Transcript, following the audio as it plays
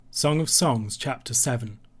Song of Songs, chapter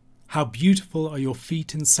 7. How beautiful are your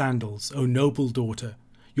feet in sandals, O noble daughter!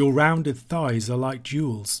 Your rounded thighs are like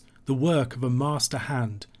jewels, the work of a master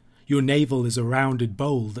hand. Your navel is a rounded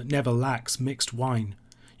bowl that never lacks mixed wine.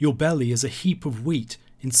 Your belly is a heap of wheat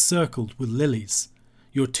encircled with lilies.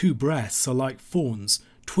 Your two breasts are like fawns,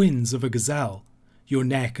 twins of a gazelle. Your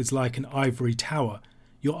neck is like an ivory tower.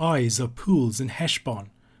 Your eyes are pools in Heshbon,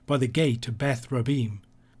 by the gate of Beth Rabim.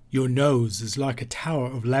 Your nose is like a tower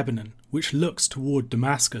of Lebanon, which looks toward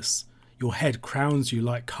Damascus. Your head crowns you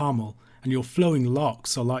like Carmel, and your flowing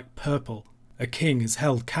locks are like purple. A king is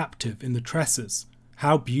held captive in the tresses.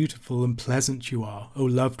 How beautiful and pleasant you are, O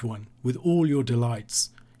loved one, with all your delights.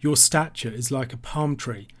 Your stature is like a palm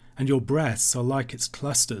tree, and your breasts are like its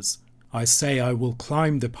clusters. I say I will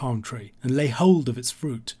climb the palm tree, and lay hold of its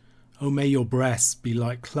fruit. O may your breasts be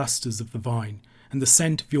like clusters of the vine, and the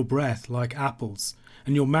scent of your breath like apples,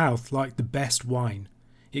 and your mouth like the best wine.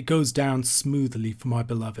 It goes down smoothly for my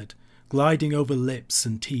beloved, gliding over lips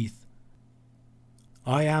and teeth.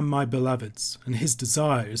 I am my beloved's, and his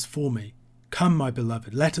desire is for me. Come, my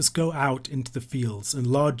beloved, let us go out into the fields and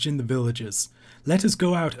lodge in the villages. Let us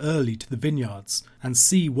go out early to the vineyards, and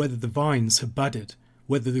see whether the vines have budded,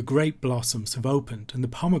 whether the grape blossoms have opened, and the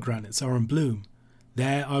pomegranates are in bloom.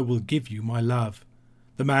 There I will give you my love.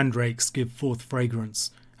 The mandrakes give forth fragrance,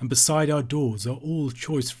 and beside our doors are all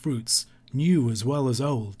choice fruits, new as well as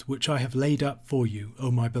old, which I have laid up for you, O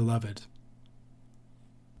my beloved.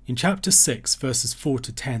 In chapter 6, verses 4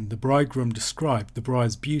 to 10, the bridegroom described the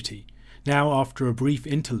bride's beauty. Now, after a brief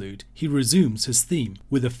interlude, he resumes his theme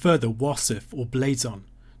with a further wasif or blazon,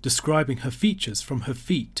 describing her features from her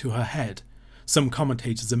feet to her head. Some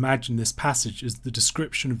commentators imagine this passage as the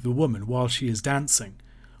description of the woman while she is dancing.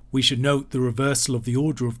 We should note the reversal of the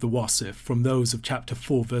order of the wasif from those of chapter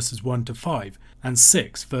 4 verses 1 to 5 and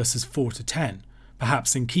 6 verses 4 to 10,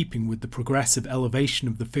 perhaps in keeping with the progressive elevation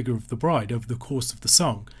of the figure of the bride over the course of the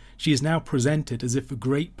song. She is now presented as if a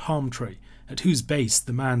great palm tree, at whose base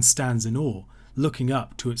the man stands in awe, looking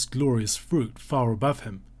up to its glorious fruit far above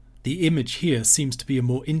him. The image here seems to be a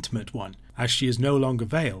more intimate one, as she is no longer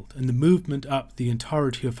veiled, and the movement up the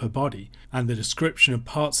entirety of her body, and the description of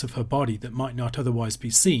parts of her body that might not otherwise be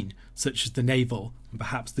seen, such as the navel, and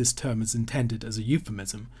perhaps this term is intended as a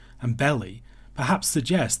euphemism, and belly, perhaps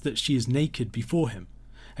suggest that she is naked before him.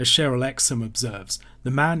 As Cheryl Exum observes, the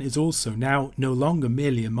man is also now no longer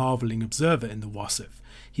merely a marvelling observer in the wasif.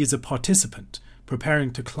 He is a participant,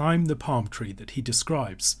 preparing to climb the palm tree that he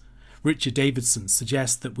describes. Richard Davidson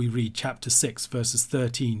suggests that we read chapter 6 verses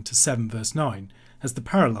 13 to 7 verse 9 as the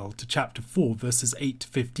parallel to chapter 4 verses 8 to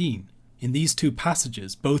 15. In these two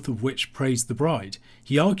passages, both of which praise the bride,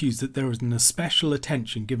 he argues that there is an especial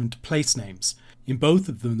attention given to place names. In both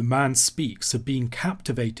of them the man speaks of being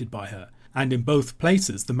captivated by her, and in both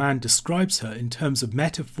places the man describes her in terms of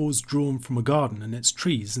metaphors drawn from a garden and its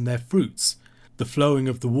trees and their fruits. The flowing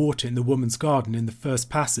of the water in the woman's garden in the first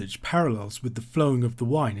passage parallels with the flowing of the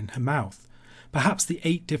wine in her mouth. Perhaps the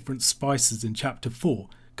 8 different spices in chapter 4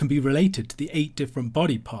 can be related to the 8 different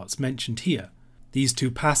body parts mentioned here. These two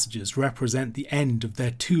passages represent the end of their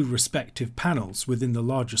 2 respective panels within the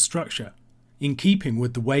larger structure. In keeping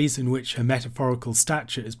with the ways in which her metaphorical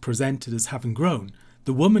stature is presented as having grown,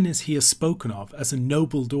 the woman is here spoken of as a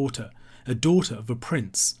noble daughter, a daughter of a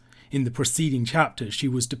prince. In the preceding chapter she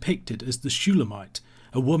was depicted as the Shulamite,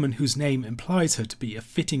 a woman whose name implies her to be a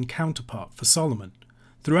fitting counterpart for Solomon.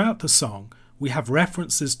 Throughout the song we have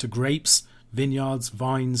references to grapes, vineyards,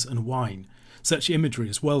 vines and wine. Such imagery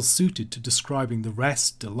is well suited to describing the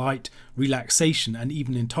rest, delight, relaxation and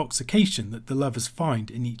even intoxication that the lovers find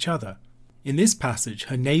in each other. In this passage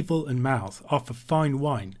her navel and mouth offer fine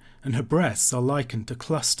wine, and her breasts are likened to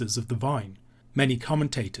clusters of the vine. Many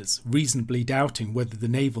commentators, reasonably doubting whether the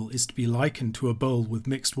navel is to be likened to a bowl with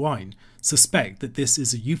mixed wine, suspect that this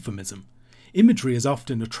is a euphemism. Imagery is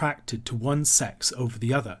often attracted to one sex over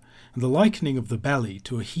the other, and the likening of the belly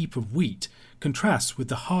to a heap of wheat contrasts with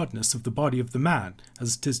the hardness of the body of the man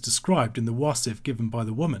as it is described in the wasif given by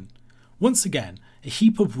the woman. Once again, a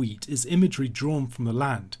heap of wheat is imagery drawn from the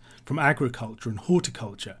land, from agriculture and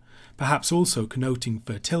horticulture, perhaps also connoting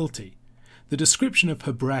fertility. The description of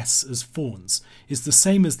her breasts as fawns is the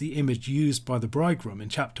same as the image used by the bridegroom in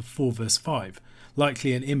chapter 4 verse 5,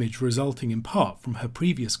 likely an image resulting in part from her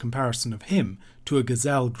previous comparison of him to a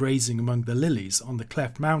gazelle grazing among the lilies on the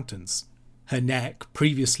cleft mountains. Her neck,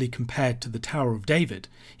 previously compared to the Tower of David,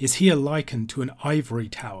 is here likened to an ivory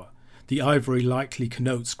tower. The ivory likely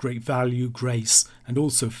connotes great value, grace, and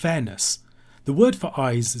also fairness. The word for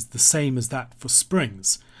eyes is the same as that for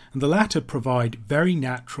springs, and the latter provide very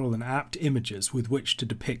natural and apt images with which to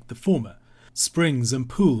depict the former. Springs and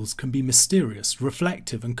pools can be mysterious,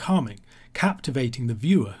 reflective and calming, captivating the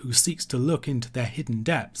viewer who seeks to look into their hidden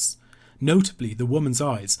depths. Notably, the woman's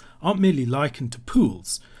eyes aren't merely likened to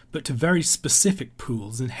pools, but to very specific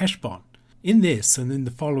pools in Heshbon. In this and in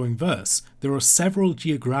the following verse, there are several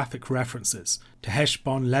geographic references to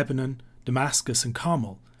Heshbon, Lebanon, Damascus and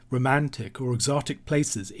Carmel, romantic or exotic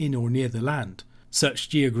places in or near the land. Such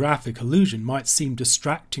geographic allusion might seem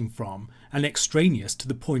distracting from and extraneous to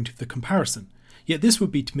the point of the comparison, yet this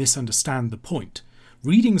would be to misunderstand the point.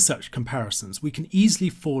 Reading such comparisons, we can easily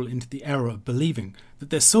fall into the error of believing that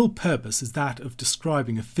their sole purpose is that of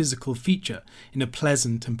describing a physical feature in a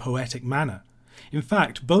pleasant and poetic manner. In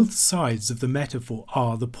fact, both sides of the metaphor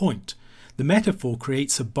are the point. The metaphor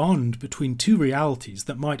creates a bond between two realities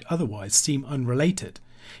that might otherwise seem unrelated.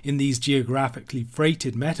 In these geographically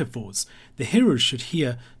freighted metaphors, the hearers should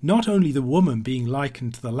hear not only the woman being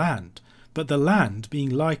likened to the land, but the land being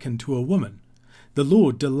likened to a woman. The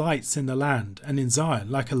Lord delights in the land and in Zion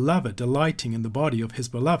like a lover delighting in the body of his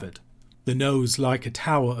beloved. The nose like a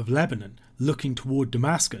tower of Lebanon, looking toward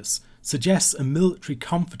Damascus, suggests a military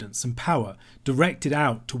confidence and power directed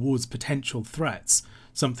out towards potential threats,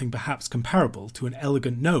 something perhaps comparable to an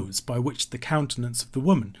elegant nose by which the countenance of the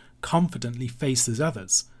woman confidently faces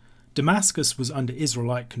others. Damascus was under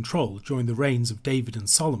Israelite control during the reigns of David and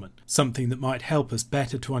Solomon, something that might help us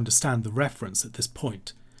better to understand the reference at this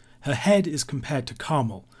point. Her head is compared to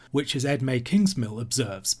Carmel, which, as Ed May Kingsmill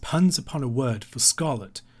observes, puns upon a word for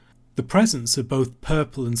scarlet. The presence of both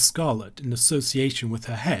purple and scarlet in association with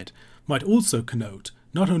her head might also connote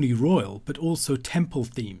not only royal but also temple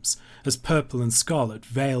themes, as purple and scarlet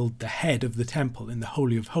veiled the head of the temple in the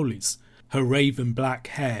Holy of Holies. Her raven black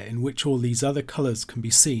hair, in which all these other colours can be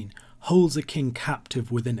seen, holds a king captive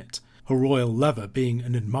within it, her royal lover being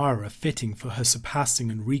an admirer fitting for her surpassing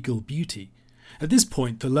and regal beauty. At this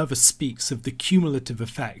point, the lover speaks of the cumulative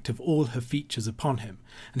effect of all her features upon him,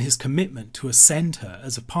 and his commitment to ascend her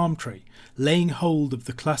as a palm tree, laying hold of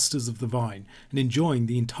the clusters of the vine and enjoying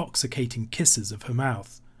the intoxicating kisses of her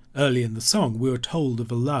mouth. Early in the song, we are told of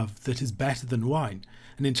a love that is better than wine,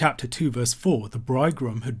 and in chapter 2 verse 4, the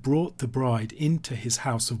bridegroom had brought the bride into his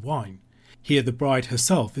house of wine. Here the bride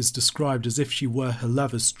herself is described as if she were her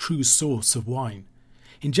lover's true source of wine.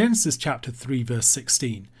 In Genesis chapter 3 verse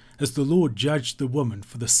 16, as the Lord judged the woman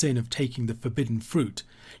for the sin of taking the forbidden fruit,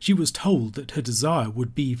 she was told that her desire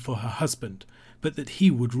would be for her husband, but that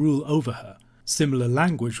he would rule over her. Similar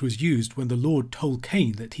language was used when the Lord told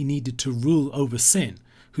Cain that he needed to rule over sin,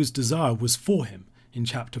 whose desire was for him, in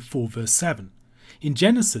chapter 4 verse 7. In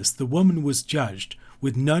Genesis, the woman was judged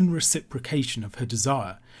with none reciprocation of her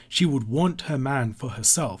desire. She would want her man for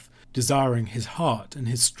herself, desiring his heart and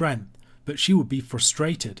his strength, but she would be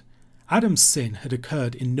frustrated. Adam's sin had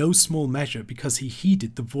occurred in no small measure because he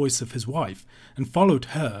heeded the voice of his wife and followed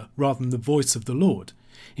her rather than the voice of the Lord.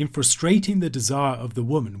 In frustrating the desire of the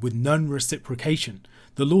woman with none reciprocation,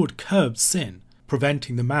 the Lord curbed sin,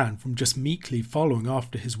 preventing the man from just meekly following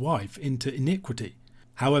after his wife into iniquity.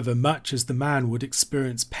 However much as the man would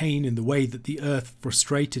experience pain in the way that the earth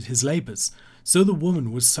frustrated his labours, so the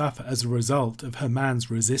woman would suffer as a result of her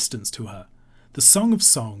man's resistance to her. The Song of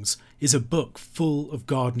Songs is a book full of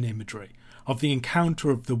garden imagery, of the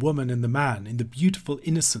encounter of the woman and the man in the beautiful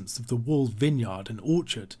innocence of the walled vineyard and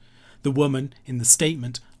orchard. The woman, in the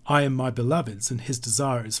statement, "I am my beloved's and his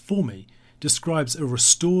desire is for me," describes a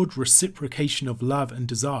restored reciprocation of love and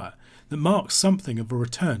desire that marks something of a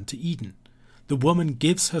return to Eden. The woman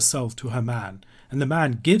gives herself to her man, and the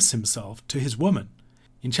man gives himself to his woman.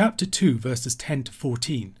 In chapter 2, verses 10 to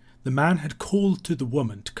 14, the man had called to the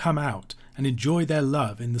woman to come out and enjoy their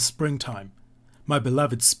love in the springtime. My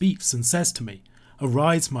beloved speaks and says to me,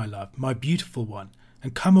 "Arise, my love, my beautiful one,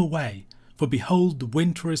 and come away, for behold, the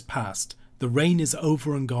winter is past, the rain is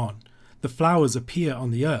over and gone, the flowers appear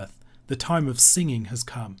on the earth, the time of singing has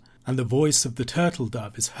come, and the voice of the turtle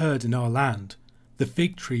dove is heard in our land. The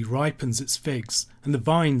fig tree ripens its figs, and the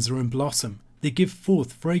vines are in blossom, they give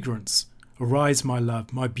forth fragrance. Arise, my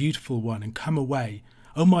love, my beautiful one, and come away.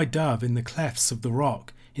 O my dove, in the clefts of the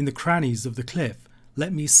rock, in the crannies of the cliff,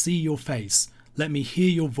 let me see your face, let me hear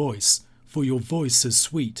your voice, for your voice is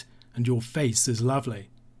sweet, and your face is lovely."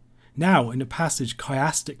 Now, in a passage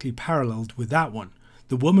chiastically paralleled with that one,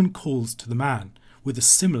 the woman calls to the man, with a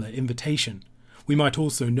similar invitation. We might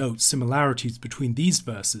also note similarities between these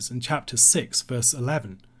verses and chapter 6, verse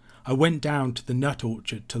 11. "I went down to the nut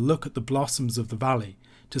orchard to look at the blossoms of the valley,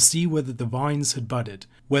 to see whether the vines had budded,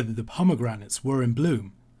 whether the pomegranates were in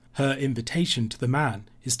bloom." Her invitation to the man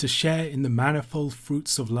is to share in the manifold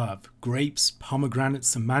fruits of love, grapes,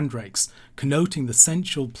 pomegranates and mandrakes, connoting the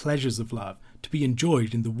sensual pleasures of love to be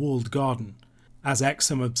enjoyed in the walled garden. As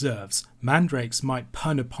Exum observes, mandrakes might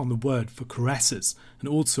pun upon the word for caresses and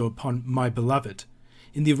also upon my beloved.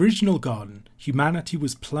 In the original garden, humanity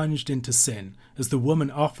was plunged into sin as the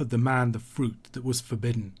woman offered the man the fruit that was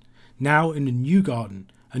forbidden. Now in a new garden,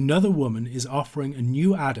 another woman is offering a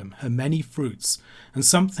new Adam her many fruits, and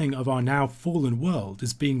something of our now fallen world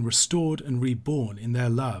is being restored and reborn in their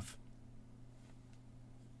love.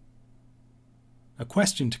 A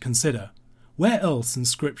question to consider. Where else in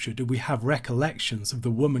Scripture do we have recollections of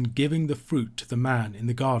the woman giving the fruit to the man in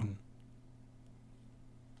the garden?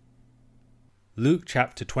 Luke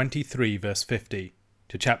chapter 23 verse 50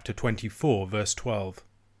 to chapter 24 verse 12.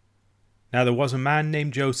 Now there was a man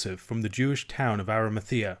named Joseph from the Jewish town of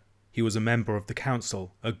Arimathea. He was a member of the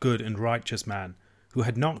council, a good and righteous man, who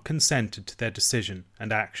had not consented to their decision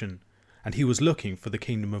and action, and he was looking for the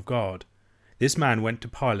kingdom of God. This man went to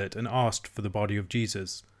Pilate and asked for the body of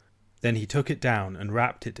Jesus. Then he took it down and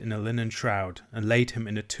wrapped it in a linen shroud and laid him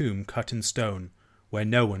in a tomb cut in stone, where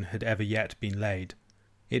no one had ever yet been laid.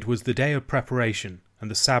 It was the day of preparation, and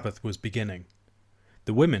the Sabbath was beginning.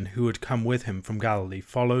 The women who had come with him from Galilee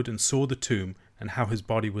followed and saw the tomb and how his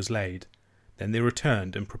body was laid. Then they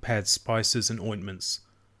returned and prepared spices and ointments.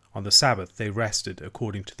 On the Sabbath they rested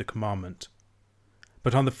according to the commandment.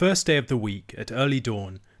 But on the first day of the week, at early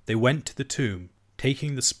dawn, they went to the tomb,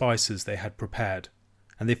 taking the spices they had prepared.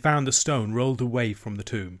 And they found the stone rolled away from the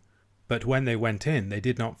tomb. But when they went in, they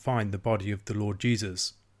did not find the body of the Lord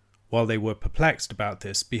Jesus. While they were perplexed about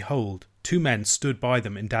this, behold, 2 men stood by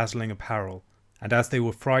them in dazzling apparel. And as they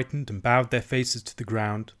were frightened and bowed their faces to the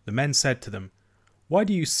ground, the men said to them, Why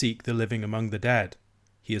do you seek the living among the dead?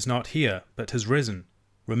 He is not here, but has risen.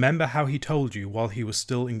 Remember how he told you while he was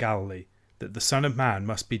still in Galilee, that the Son of Man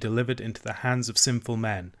must be delivered into the hands of sinful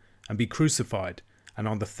men, and be crucified, and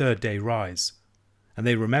on the 3rd day rise. And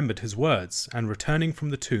they remembered his words, and returning from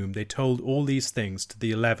the tomb they told all these things to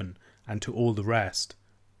the 11 and to all the rest.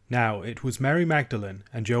 Now it was Mary Magdalene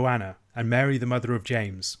and Joanna and Mary the mother of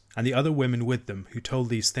James and the other women with them who told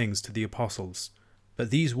these things to the apostles. But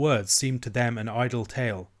these words seemed to them an idle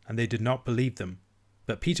tale, and they did not believe them.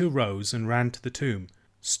 But Peter rose and ran to the tomb.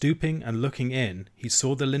 Stooping and looking in, he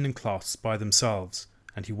saw the linen cloths by themselves,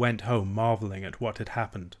 and he went home marvelling at what had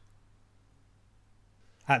happened.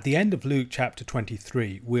 At the end of Luke chapter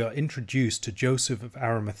 23, we are introduced to Joseph of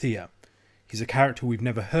Arimathea. He's a character we've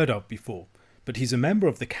never heard of before, but he's a member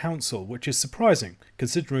of the council, which is surprising,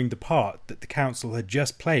 considering the part that the council had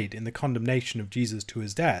just played in the condemnation of Jesus to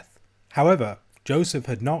his death. However, Joseph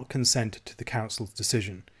had not consented to the council's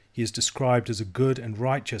decision. He is described as a good and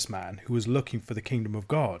righteous man who was looking for the kingdom of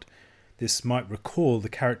God. This might recall the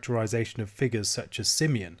characterization of figures such as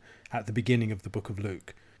Simeon at the beginning of the book of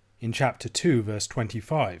Luke. In chapter 2, verse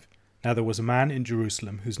 25, Now there was a man in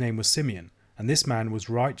Jerusalem whose name was Simeon, and this man was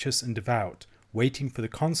righteous and devout, waiting for the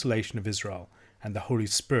consolation of Israel, and the Holy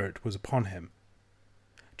Spirit was upon him.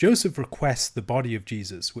 Joseph requests the body of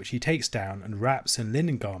Jesus, which he takes down and wraps in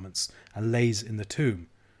linen garments and lays in the tomb.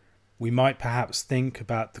 We might perhaps think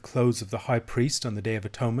about the clothes of the high priest on the Day of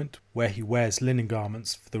Atonement, where he wears linen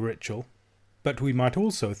garments for the ritual. But we might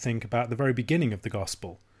also think about the very beginning of the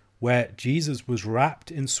Gospel, where Jesus was wrapped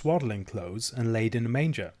in swaddling clothes and laid in a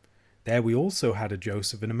manger. There we also had a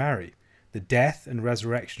Joseph and a Mary. The death and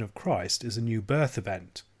resurrection of Christ is a new birth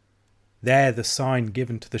event. There the sign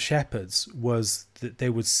given to the shepherds was that they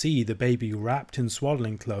would see the baby wrapped in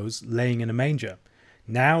swaddling clothes laying in a manger.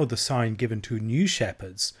 Now the sign given to new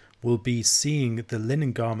shepherds will be seeing the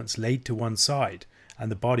linen garments laid to one side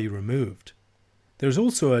and the body removed. There is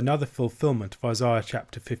also another fulfillment of Isaiah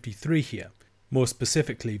chapter 53 here. More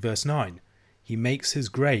specifically, verse 9, He makes his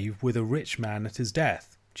grave with a rich man at his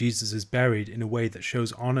death. Jesus is buried in a way that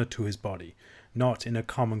shows honor to his body, not in a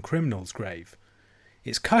common criminal's grave.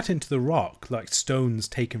 It's cut into the rock like stones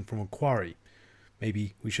taken from a quarry.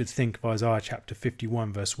 Maybe we should think of Isaiah chapter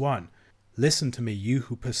 51 verse 1. Listen to me, you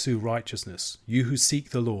who pursue righteousness, you who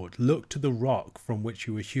seek the Lord. Look to the rock from which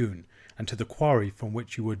you were hewn, and to the quarry from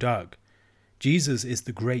which you were dug. Jesus is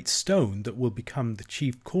the great stone that will become the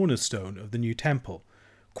chief cornerstone of the new temple,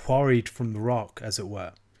 quarried from the rock, as it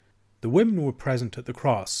were. The women were present at the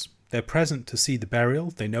cross. They're present to see the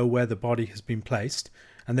burial, they know where the body has been placed,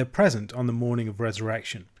 and they're present on the morning of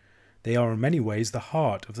resurrection. They are in many ways the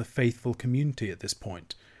heart of the faithful community at this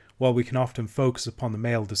point. While we can often focus upon the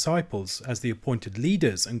male disciples as the appointed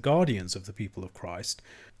leaders and guardians of the people of Christ,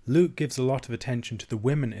 Luke gives a lot of attention to the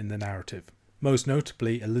women in the narrative, most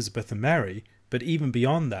notably Elizabeth and Mary, but even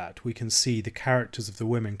beyond that we can see the characters of the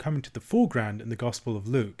women coming to the foreground in the Gospel of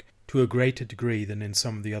Luke to a greater degree than in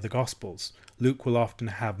some of the other Gospels. Luke will often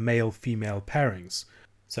have male-female pairings,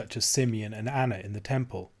 such as Simeon and Anna in the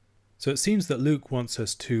temple. So it seems that Luke wants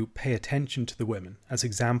us to pay attention to the women as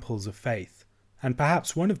examples of faith. And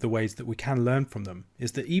perhaps one of the ways that we can learn from them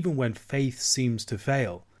is that even when faith seems to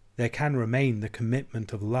fail, there can remain the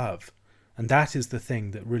commitment of love. And that is the thing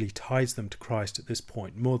that really ties them to Christ at this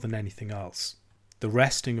point more than anything else. The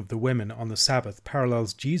resting of the women on the Sabbath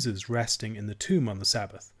parallels Jesus resting in the tomb on the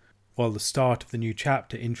Sabbath, while the start of the new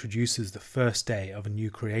chapter introduces the first day of a new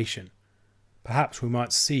creation. Perhaps we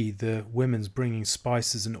might see the women's bringing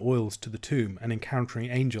spices and oils to the tomb and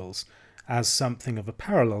encountering angels as something of a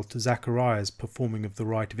parallel to Zachariah's performing of the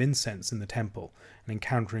rite of incense in the temple and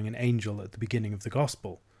encountering an angel at the beginning of the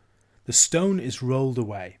gospel. The stone is rolled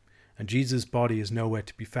away, and Jesus' body is nowhere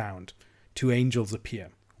to be found. Two angels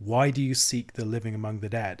appear. Why do you seek the living among the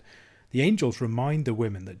dead? The angels remind the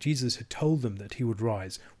women that Jesus had told them that he would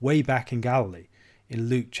rise way back in Galilee, in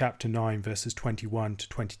Luke chapter 9 verses 21 to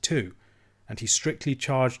 22. And he strictly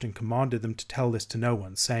charged and commanded them to tell this to no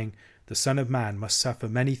one, saying, "The Son of Man must suffer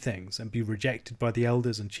many things, and be rejected by the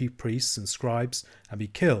elders and chief priests and scribes, and be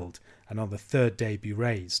killed, and on the third day be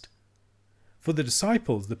raised." For the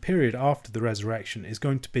disciples, the period after the resurrection is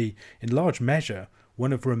going to be, in large measure,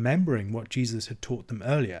 one of remembering what Jesus had taught them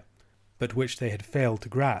earlier, but which they had failed to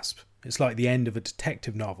grasp. It's like the end of a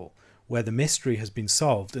detective novel, where the mystery has been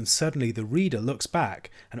solved and suddenly the reader looks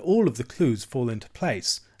back and all of the clues fall into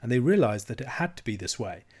place, and they realise that it had to be this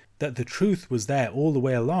way, that the truth was there all the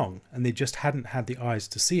way along and they just hadn't had the eyes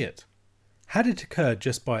to see it. Had it occurred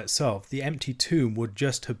just by itself, the empty tomb would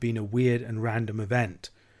just have been a weird and random event.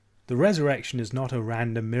 The resurrection is not a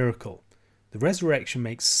random miracle. The resurrection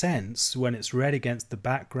makes sense when it's read against the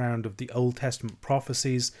background of the Old Testament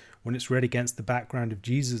prophecies, when it's read against the background of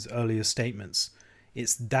Jesus' earlier statements.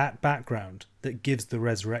 It's that background that gives the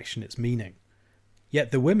resurrection its meaning. Yet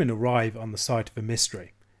the women arrive on the site of a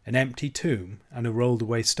mystery, an empty tomb and a rolled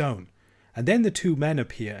away stone, and then the two men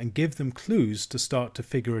appear and give them clues to start to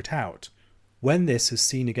figure it out. When this is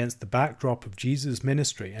seen against the backdrop of Jesus'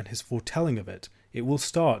 ministry and his foretelling of it, it will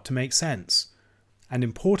start to make sense. And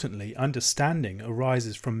importantly, understanding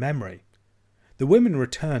arises from memory. The women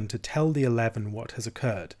return to tell the 11 what has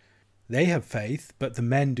occurred. They have faith, but the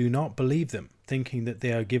men do not believe them, thinking that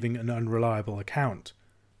they are giving an unreliable account.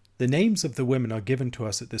 The names of the women are given to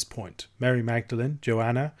us at this point: Mary Magdalene,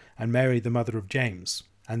 Joanna, and Mary the mother of James,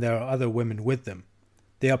 and there are other women with them.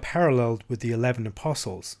 They are paralleled with the 11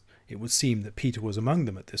 apostles. It would seem that Peter was among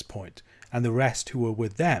them at this point, and the rest who were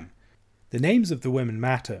with them. The names of the women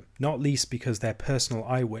matter, not least because their personal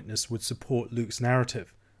eyewitness would support Luke's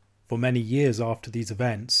narrative. For many years after these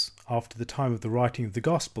events, after the time of the writing of the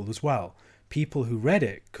Gospel as well, people who read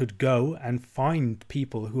it could go and find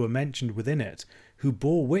people who are mentioned within it, who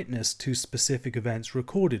bore witness to specific events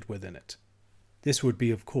recorded within it. This would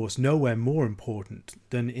be, of course, nowhere more important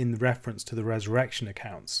than in reference to the resurrection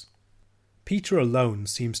accounts. Peter alone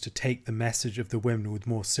seems to take the message of the women with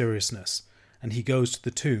more seriousness, and he goes to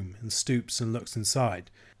the tomb and stoops and looks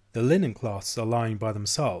inside. The linen cloths are lying by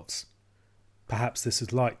themselves. Perhaps this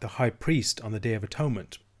is like the high priest on the Day of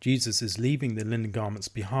Atonement. Jesus is leaving the linen garments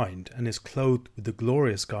behind and is clothed with the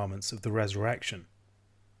glorious garments of the resurrection.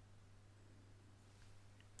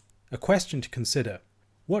 A question to consider: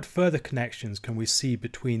 what further connections can we see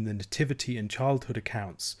between the nativity and childhood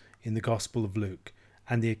accounts in the Gospel of Luke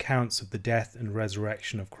and the accounts of the death and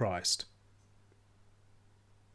resurrection of Christ?